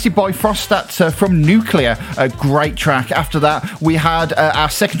GT, requested by Frostat from Nuclear. A great track. After that, we had our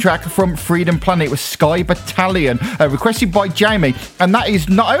second track from Freedom Planet with Sky Battalion, requested by Jamie. And that is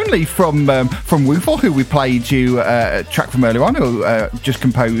not only from Woofle, who we played you a track from earlier on, who just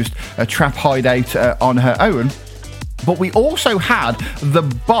composed a Trap Hideout on her own, but we also had the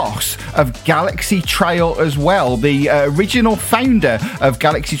boss of Galaxy Trail as well, the original founder of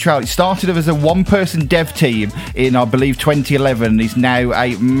Galaxy Trail. It started as a one-person dev team in, I believe, 2011, and is now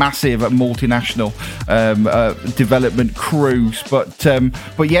a massive multinational development crew.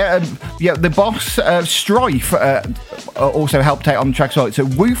 But yeah, the boss, Strife, also helped out on the track as well. So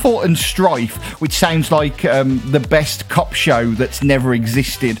Woofle and Strife, which sounds like the best cop show that's never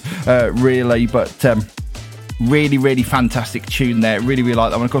existed, really, but... Really, really fantastic tune there. Really, really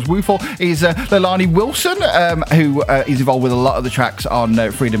like that one. Of course, Wooful is Leilani Wilson, who is involved with a lot of the tracks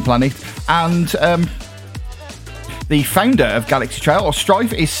on Freedom Planet. And the founder of Galaxy Trail or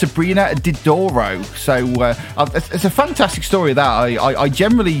Strife is Sabrina Didoro. So it's a fantastic story that I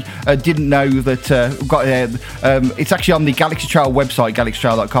generally didn't know that it's actually on the Galaxy Trail website,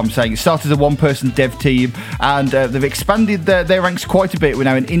 galaxytrail.com, saying it started as a one-person dev team and they've expanded their ranks quite a bit. We're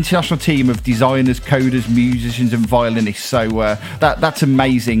now an international team of designers, coders, musicians and violinists. So that's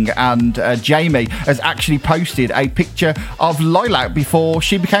amazing. And Jamie has actually posted a picture of Lilac before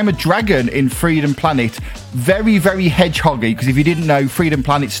she became a dragon in Freedom Planet. Very, very hedgehoggy, because if you didn't know, Freedom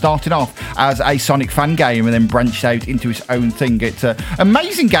Planet started off as a Sonic fan game and then branched out into its own thing. It's an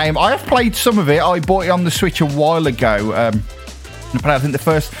amazing game. I have played some of it. I bought it on the Switch a while ago. I played, I think, the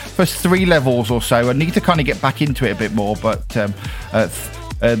first 3 levels or so. I need to kind of get back into it a bit more, but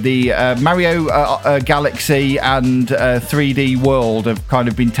the Mario Galaxy and 3D World have kind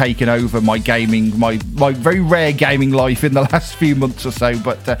of been taking over my gaming, my very rare gaming life in the last few months or so.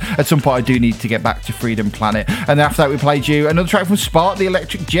 But at some point I do need to get back to Freedom Planet. And then after that we played you another track from Spark, The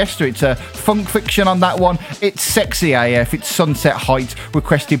Electric Jester. It's a funk fiction on that one. It's sexy AF. It's Sunset Heights,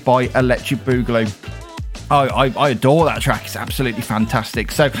 requested by Electric Boogaloo. I adore that track. It's absolutely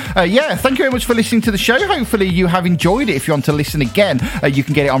fantastic. So, yeah, thank you very much for listening to the show. Hopefully you have enjoyed it. If you want to listen again, you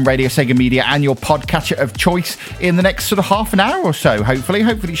can get it on Radio Sega Media and your podcatcher of choice in the next sort of half an hour or so, hopefully.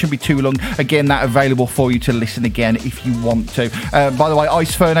 Hopefully it shouldn't be too long. Again, that available for you to listen again if you want to. By the way,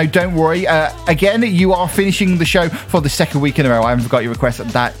 Iceferno, don't worry. Again, you are finishing the show for the second week in a row. I haven't forgot your request.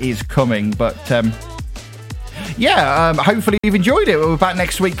 That is coming, but... yeah, hopefully you've enjoyed it. We're back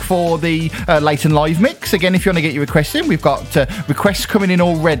next week for the Leighton Live mix. Again, if you want to get your requests in, we've got requests coming in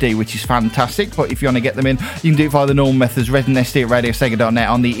already, which is fantastic. But if you want to get them in, you can do it via the normal methods, ResidentSD at radiosega.net,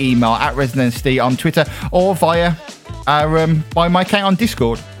 on the email, at ResidentSD on Twitter, or via my account on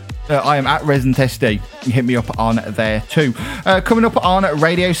Discord. I am at ResidentSD. You can hit me up on there too. Coming up on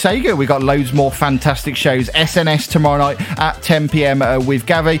Radio Sega, we got loads more fantastic shows. SNS tomorrow night at 10 p.m. With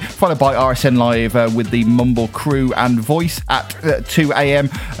Gavi, followed by RSN Live with the Mumble crew and voice at 2 a.m.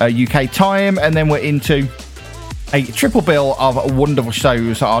 UK time, and then we're into a triple bill of wonderful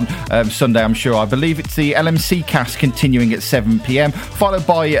shows on Sunday, I'm sure. I believe it's the LMC cast continuing at 7 p.m, followed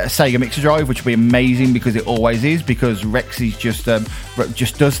by Sega Mixer Drive, which will be amazing because it always is, because Rexy's just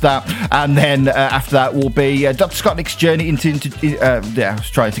does that. And then after that will be Dr. Scottnick's Journey into let's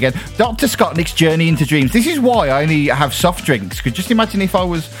try it again. Dr. Scottnick's Journey into Dreams. This is why I only have soft drinks, because just imagine if I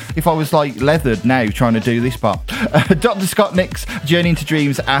was like leathered now trying to do this part. Dr. Scottnick's Journey into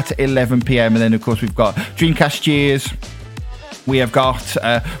Dreams at 11 p.m, and then of course we've got Dreamcast Years. We have got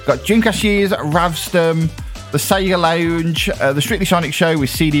Dreamcast Years, Ravstum, the Sega Lounge, the Strictly Sonic Show with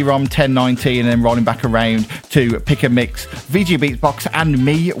CD-ROM 1019, and then rolling back around to Pick a Mix, VG Beatsbox, and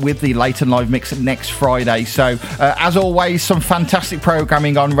me with the Leighton Live mix next Friday. So, as always, some fantastic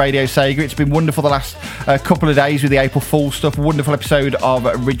programming on Radio Sega. It's been wonderful the last couple of days with the April Fool's stuff. Wonderful episode of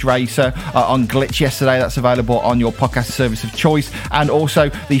Ridge Racer on Glitch yesterday. That's available on your podcast service of choice. And also,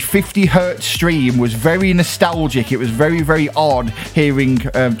 the 50 Hertz stream was very nostalgic. It was very, very odd hearing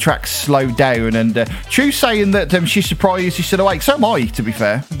tracks slow down. And true saying that she's surprised she's still awake. So am I, to be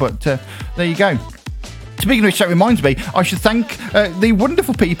fair. But there you go. Speaking of which, that reminds me, I should thank the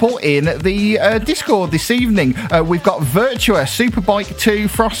wonderful people in the Discord this evening. We've got Virtua, Superbike 2,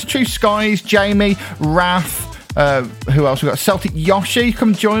 Frost, True Skies, Jamie, Raph. Who else? We've got Celtic Yoshi,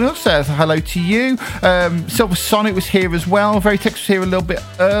 come join us. Hello to you. Silver Sonic was here as well. Veritex was here a little bit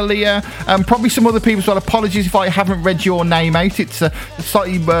earlier. Probably some other people as well. Apologies if I haven't read your name out. It's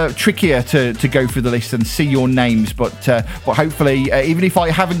slightly trickier to go through the list and see your names, but hopefully, even if I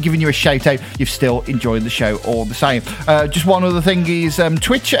haven't given you a shout out, you've still enjoyed the show all the same. Just one other thing is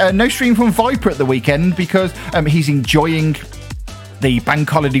Twitch, no stream from Viper at the weekend because he's enjoying the bank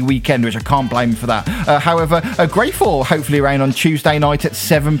holiday weekend, which I can't blame him for that. However, Greyfall hopefully around on Tuesday night at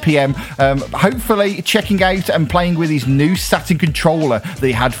 7 p.m. Hopefully checking out and playing with his new Saturn controller that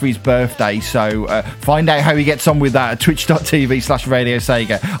he had for his birthday. So find out how he gets on with that at twitch.tv/Radio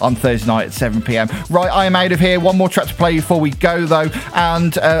Sega on Thursday night at 7 p.m. Right, I am out of here. One more track to play before we go though,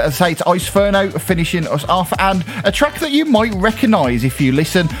 and as I say, it's Iceferno finishing us off, and a track that you might recognise if you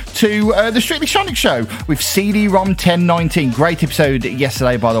listen to the Strictly Sonic Show with CD-ROM 1019. Great episode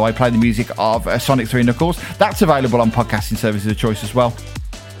yesterday, by the way, playing the music of Sonic 3 Knuckles. That's available on podcasting services of choice as well.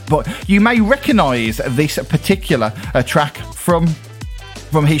 But you may recognise this particular track from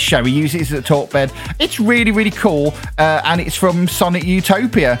from his show. He uses it as a talk bed. It's really, really cool, and it's from Sonic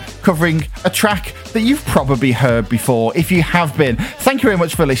Utopia, covering a track that you've probably heard before. If you have been, thank you very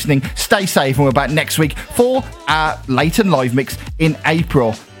much for listening. Stay safe, and we're back next week for our Leighton Live mix in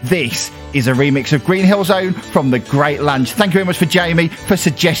April. This is a remix of Green Hill Zone from the Great Lange. Thank you very much for Jamie for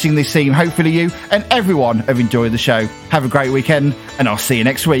suggesting this theme. Hopefully you and everyone have enjoyed the show. Have a great weekend, and I'll see you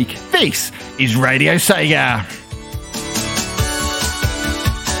next week. This is Radio Sega.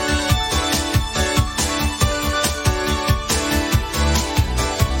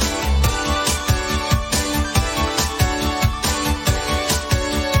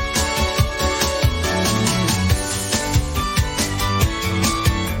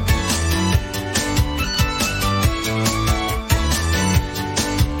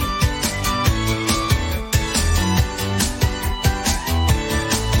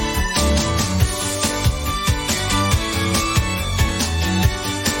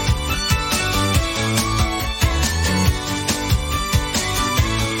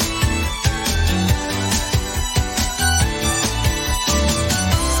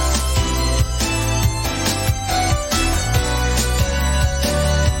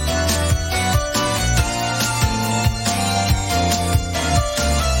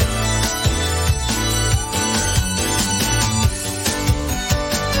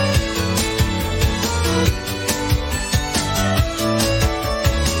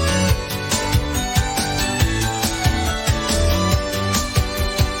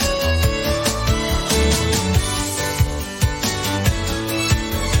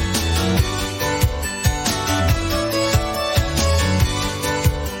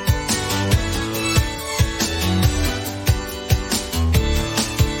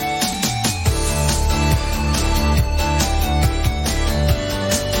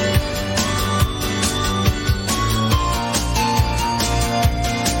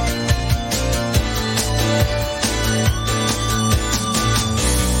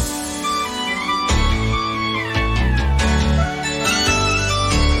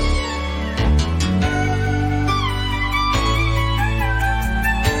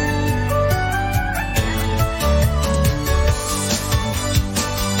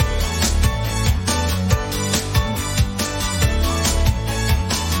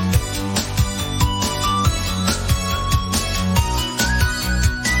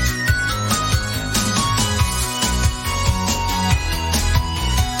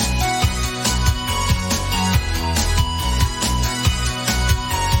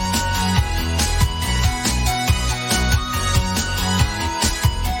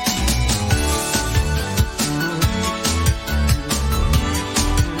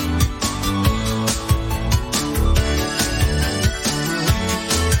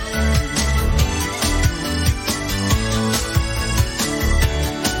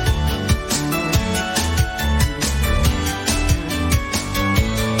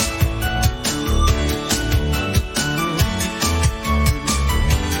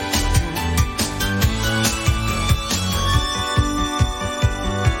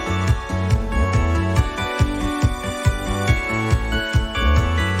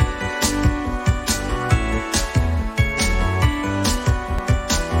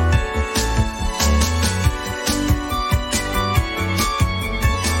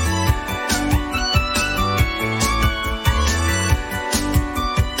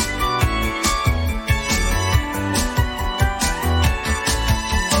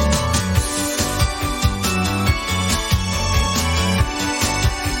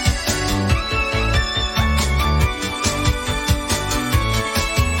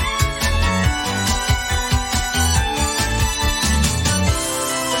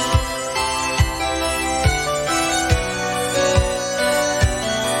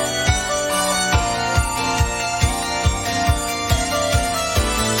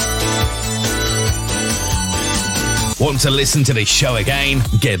 Want to listen to this show again?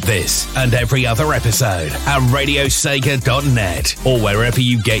 Get this and every other episode at radiosega.net or wherever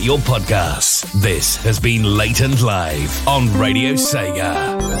you get your podcasts. This has been Leighton Live on Radio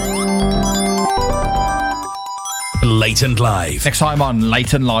Sega. Leighton Live. Next time on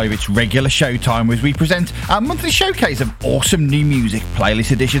Leighton Live, it's regular showtime as we present our monthly showcase of awesome new music,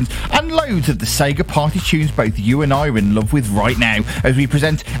 playlist editions, and loads of the Sega party tunes both you and I are in love with right now as we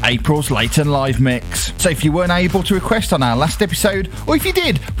present April's Leighton Live mix. So if you weren't able to request on our last episode, or if you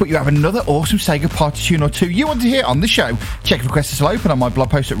did, but you have another awesome Sega party tune or two you want to hear on the show, check if requests are still open on my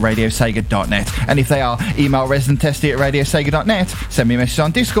blog post at radiosega.net. And if they are, email residenttesty at radiosega.net, send me a message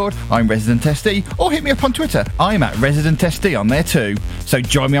on Discord, I'm residenttesty, or hit me up on Twitter, I'm at that Resident SD on there too. So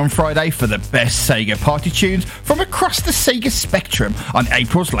join me on Friday for the best Sega party tunes from across the Sega spectrum on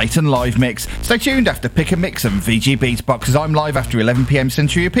April's Late and Live Mix. Stay tuned after Pick a Mix and VG Beatsbox as I'm live after 11pm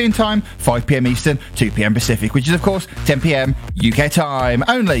Central European Time, 5pm Eastern, 2pm Pacific, which is of course 10pm UK time,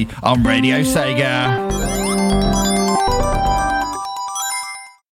 only on Radio Sega.